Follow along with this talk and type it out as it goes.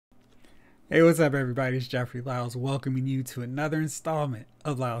Hey, what's up, everybody? It's Jeffrey Lyles welcoming you to another installment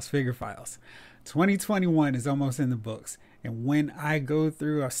of Lyles Figure Files. 2021 is almost in the books, and when I go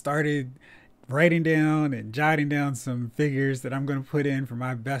through, I started writing down and jotting down some figures that I'm going to put in for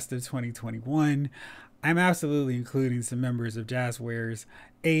my best of 2021. I'm absolutely including some members of Jazzware's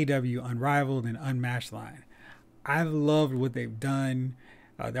AEW Unrivaled and Unmatched line. I've loved what they've done.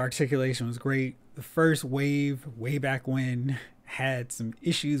 The articulation was great. The first wave, way back when, had some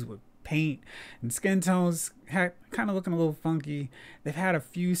issues with paint and skin tones, had kind of looking a little funky. They've had a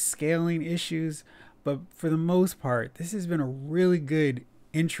few scaling issues, but for the most part, this has been a really good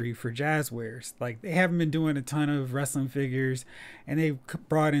entry for Jazzwares. Like, they haven't been doing a ton of wrestling figures, and they've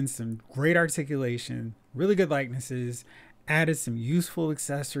brought in some great articulation, really good likenesses, added some useful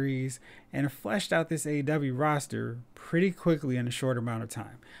accessories, and fleshed out this AEW roster pretty quickly in a short amount of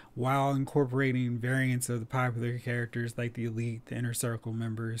time, while incorporating variants of the popular characters like the Elite, the Inner Circle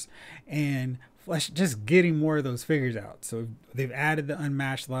members, and just getting more of those figures out. So they've added the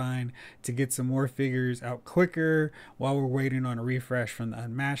Unmatched line to get some more figures out quicker while we're waiting on a refresh from the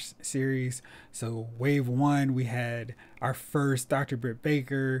Unmatched series. So wave 1, we had our first Dr. Britt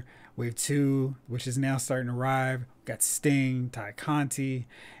Baker. Wave 2, which is now starting to arrive, got Sting, Ty Conti,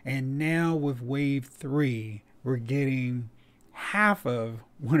 and now with wave 3, we're getting half of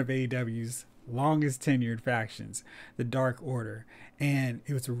one of AEW's longest tenured factions, the Dark Order. And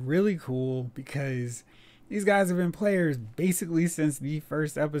it was really cool because these guys have been players basically since the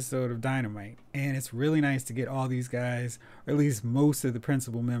first episode of Dynamite. And it's really nice to get all these guys, or at least most of the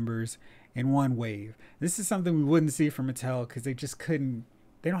principal members, in one wave. This is something we wouldn't see from Mattel because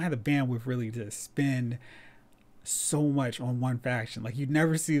they don't have the bandwidth really to spend so much on one faction. Like, you'd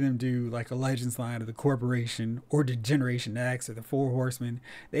never see them do like a Legends line of the Corporation or the Generation X or the Four Horsemen.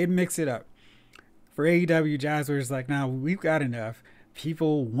 They'd mix it up. For AEW, Jazzwares like, now we've got enough.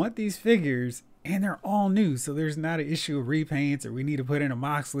 People want these figures and they're all new, so there's not an issue of repaints or we need to put in a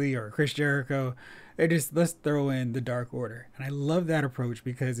Moxley or a Chris Jericho. They just, let's throw in the Dark Order. And I love that approach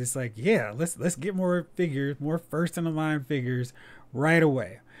because it's like, yeah, let's get more figures, more first in the line figures right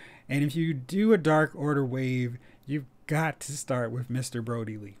away. And if you do a Dark Order wave, you've got to start with Mr.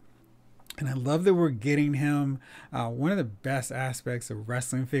 Brodie Lee. And I love that we're getting him. One of the best aspects of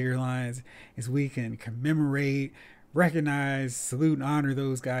wrestling figure lines is we can commemorate, recognize, salute, and honor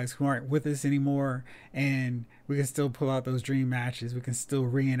those guys who aren't with us anymore. And we can still pull out those dream matches. We can still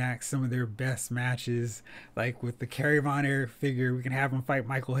reenact some of their best matches. Like with the Kerry Von Erich figure, we can have him fight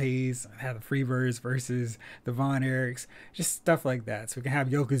Michael Hayes, have the Freebirds versus the Von Erichs, just stuff like that. So we can have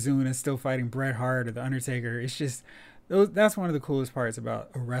Yokozuna still fighting Bret Hart or the Undertaker. It's just, that's one of the coolest parts about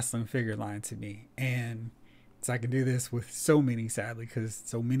a wrestling figure line to me. And so I can do this with so many, sadly, because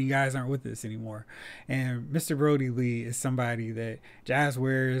so many guys aren't with us anymore. And Mr. Brodie Lee is somebody that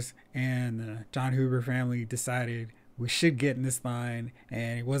Jazzwares and the John Huber family decided we should get in this line,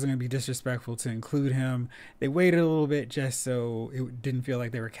 and it wasn't going to be disrespectful to include him. They waited a little bit just so it didn't feel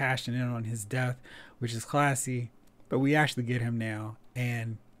like they were cashing in on his death, which is classy. But we actually get him now,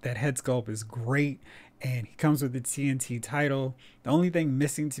 and that head sculpt is great. And he comes with the TNT title. The only thing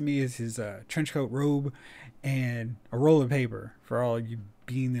missing to me is his trench coat robe and a roll of paper for all you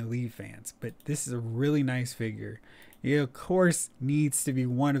Being the Elite fans. But this is a really nice figure. It, of course, needs to be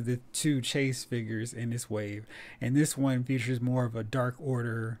one of the 2 Chase figures in this wave. And this one features more of a Dark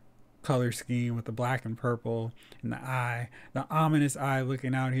Order color scheme with the black and purple and the ominous eye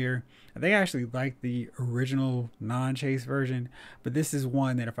looking out here. They actually like the original non-Chase version, but this is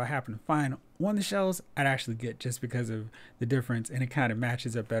one that if I happen to find on the shelves, I'd actually get just because of the difference, and it kind of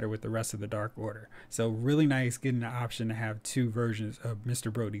matches up better with the rest of the Dark Order. So really nice getting the option to have 2 versions of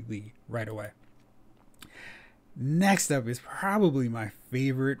Mr. Brodie Lee right away. Next up is probably my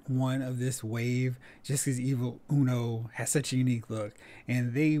favorite one of this wave, just because Evil Uno has such a unique look,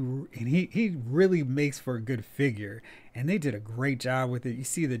 and he really makes for a good figure, and they did a great job with it. You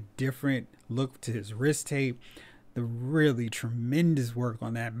see the different look to his wrist tape, the really tremendous work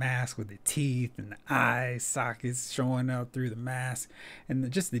on that mask with the teeth and the eye sockets showing out through the mask, and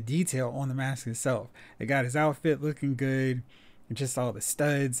just the detail on the mask itself. They got his outfit looking good, and just all the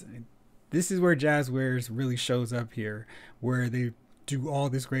studs. This is where Jazzwares really shows up here, where they do all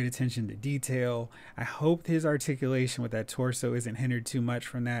this great attention to detail. I hope his articulation with that torso isn't hindered too much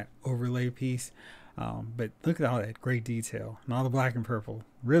from that overlay piece. But look at all that great detail and all the black and purple.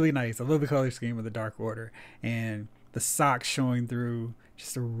 Really nice. I love the color scheme of the Dark Order and the socks showing through.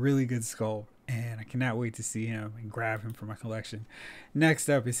 Just a really good sculpt. and I cannot wait to see him and grab him for my collection. Next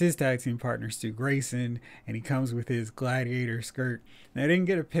up is his tag team partner, Stu Grayson, and he comes with his gladiator skirt. Now, I didn't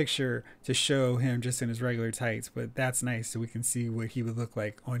get a picture to show him just in his regular tights, but that's nice so we can see what he would look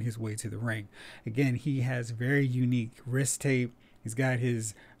like on his way to the ring. Again, he has very unique wrist tape. He's got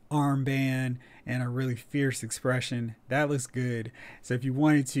his armband and a really fierce expression. That looks good. So if you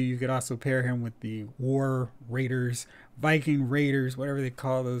wanted to, you could also pair him with the War Raiders, Viking Raiders, whatever they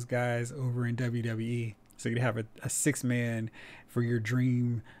call those guys over in WWE. So you'd have a 6-man for your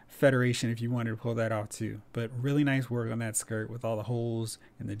dream federation if you wanted to pull that off too. But really nice work on that skirt with all the holes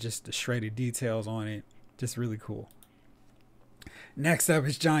and the shredded details on it. Just really cool. Next up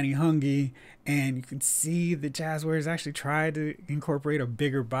is Johnny Hungy, and you can see the Jazzwares actually tried to incorporate a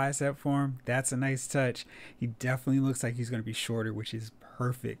bigger bicep for him. That's a nice touch. He definitely looks like he's going to be shorter, which is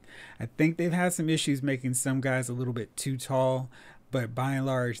perfect. I think they've had some issues making some guys a little bit too tall, but by and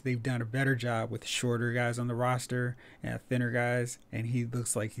large, they've done a better job with shorter guys on the roster and thinner guys, and he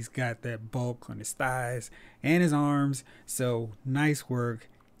looks like he's got that bulk on his thighs and his arms, so nice work.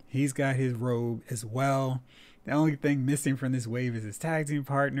 He's got his robe as well. The only thing missing from this wave is his tag team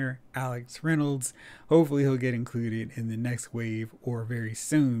partner, Alex Reynolds. Hopefully he'll get included in the next wave or very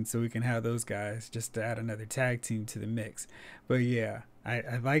soon so we can have those guys just to add another tag team to the mix. But yeah,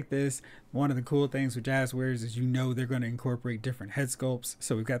 I like this. One of the cool things with Jazzwares is they're going to incorporate different head sculpts.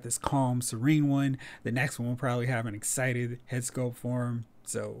 So we've got this calm, serene one. The next one will probably have an excited head sculpt for him.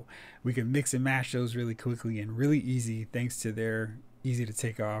 So we can mix and match those really quickly and really easy thanks to their easy to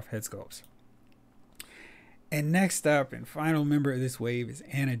take off head sculpts. And next up and final member of this wave is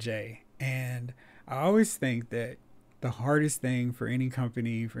Anna Jay. And I always think that the hardest thing for any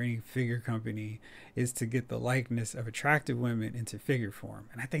company, for any figure company, is to get the likeness of attractive women into figure form.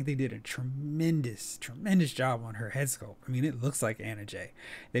 And I think they did a tremendous job on her head sculpt. I mean, it looks like Anna Jay.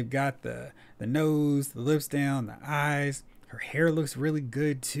 They've got the nose, the lips down, the eyes. Her hair looks really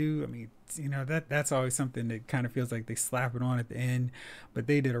good too. I mean, that's always something that kind of feels like they slap it on at the end, but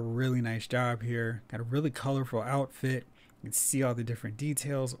they did a really nice job here. Got a really colorful outfit. You can see all the different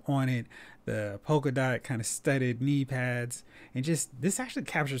details on it, the polka dot kind of studded knee pads, and just this actually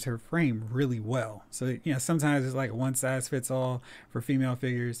captures her frame really well. So sometimes it's like one size fits all for female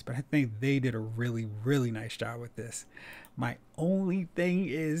figures, but I think they did a really nice job with this. My only thing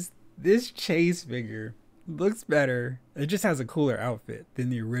is this Chase figure looks better. It just has a cooler outfit than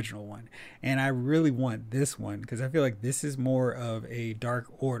the original one, and I really want this one because I feel like this is more of a Dark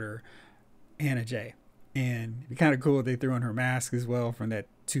Order Anna Jay, and it'd be kind of cool if they threw on her mask as well from that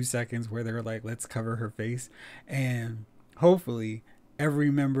 2 seconds where they were like, let's cover her face. And hopefully every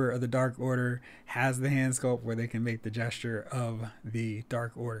member of the Dark Order has the hand sculpt where they can make the gesture of the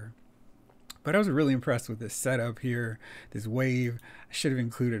Dark Order. But I was really impressed with this setup here, this wave. I should have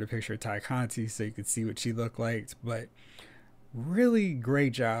included a picture of Ty Conti so you could see what she looked like. But really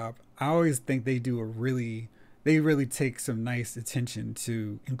great job. I always think they really take some nice attention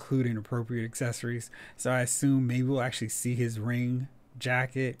to including appropriate accessories. So I assume maybe we'll actually see his ring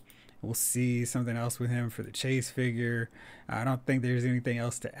jacket. We'll see something else with him for the Chase figure. I don't think there's anything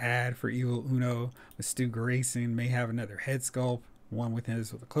else to add for Evil Uno. With Stu Grayson may have another head sculpt. One with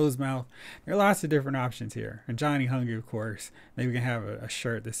a closed mouth. There are lots of different options here. And Johnny Hungy, of course, maybe we can have a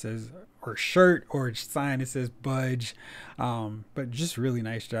shirt that says, or a sign that says Budge. But just really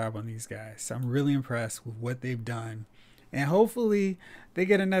nice job on these guys. So I'm really impressed with what they've done. And hopefully they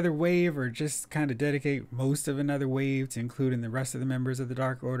get another wave or just kind of dedicate most of another wave to including the rest of the members of the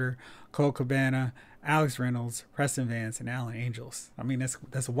Dark Order, Colt Cabana, Alex Reynolds, Preston Vance, and Alan Angels. I mean,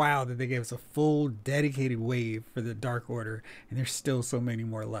 that's wild that they gave us a full dedicated wave for the Dark Order, and there's still so many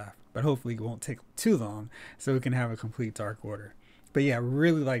more left. But hopefully it won't take too long so we can have a complete Dark Order. But yeah, I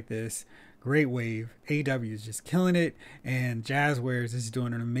really like this. Great wave. AEW is just killing it, and Jazzwares is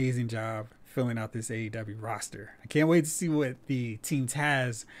doing an amazing job filling out this AEW roster. I can't wait to see what the Team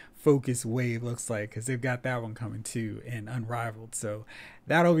Taz Focus wave looks like because they've got that one coming too and Unrivaled. So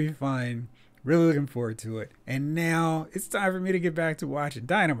that'll be fun. Really looking forward to it. And now it's time for me to get back to watching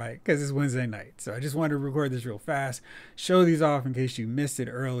Dynamite because it's Wednesday night. So I just wanted to record this real fast, show these off in case you missed it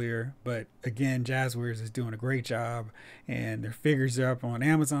earlier. But again, Jazzwares is doing a great job and their figures are up on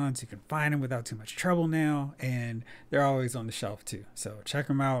Amazon so you can find them without too much trouble now. And they're always on the shelf too. So check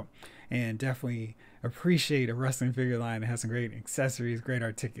them out and definitely appreciate a wrestling figure line that has some great accessories, great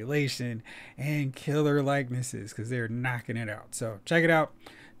articulation, and killer likenesses because they're knocking it out. So check it out.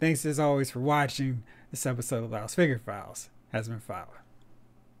 Thanks as always for watching. This episode of Laos Figure Files has been filed.